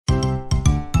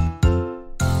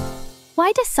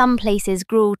Why do some places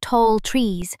grow tall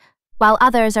trees, while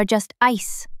others are just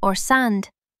ice or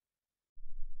sand?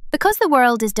 Because the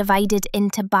world is divided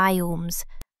into biomes.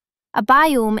 A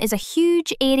biome is a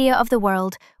huge area of the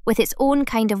world with its own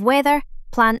kind of weather,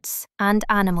 plants, and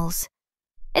animals.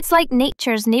 It's like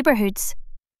nature's neighbourhoods.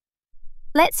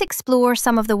 Let's explore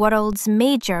some of the world's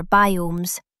major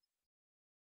biomes.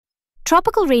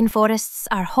 Tropical rainforests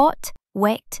are hot,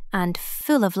 wet, and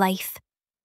full of life.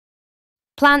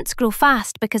 Plants grow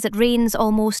fast because it rains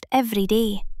almost every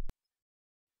day.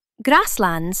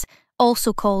 Grasslands,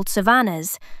 also called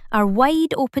savannas, are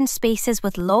wide open spaces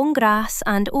with long grass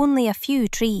and only a few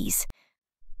trees.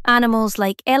 Animals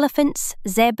like elephants,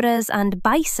 zebras, and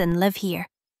bison live here.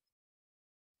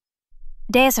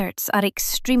 Deserts are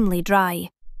extremely dry.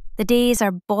 The days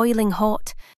are boiling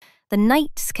hot, the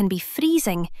nights can be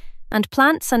freezing, and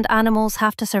plants and animals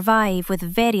have to survive with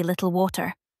very little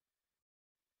water.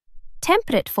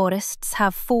 Temperate forests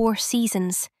have 4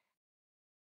 seasons.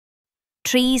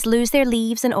 Trees lose their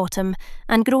leaves in autumn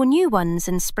and grow new ones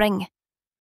in spring.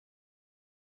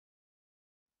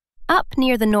 Up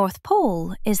near the North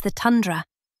Pole is the tundra.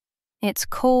 It's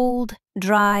cold,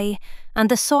 dry,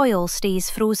 and the soil stays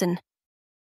frozen.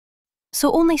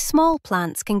 So only small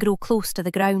plants can grow close to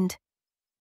the ground.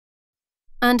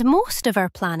 And most of our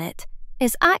planet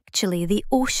is actually the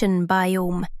ocean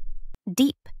biome.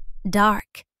 Deep,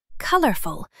 dark,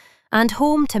 colourful, and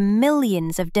home to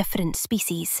millions of different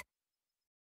species.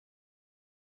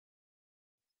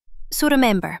 So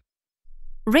remember,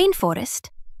 rainforest,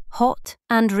 hot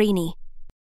and rainy.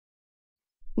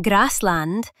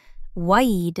 Grassland,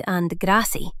 wide and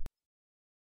grassy.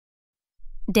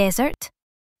 Desert,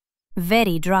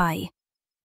 very dry.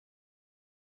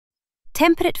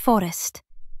 Temperate forest,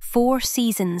 4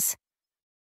 seasons.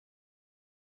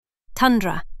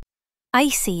 Tundra,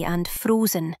 icy and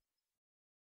frozen.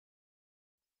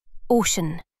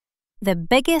 Ocean, the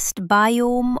biggest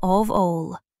biome of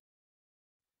all.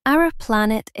 Our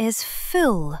planet is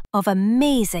full of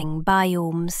amazing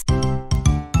biomes.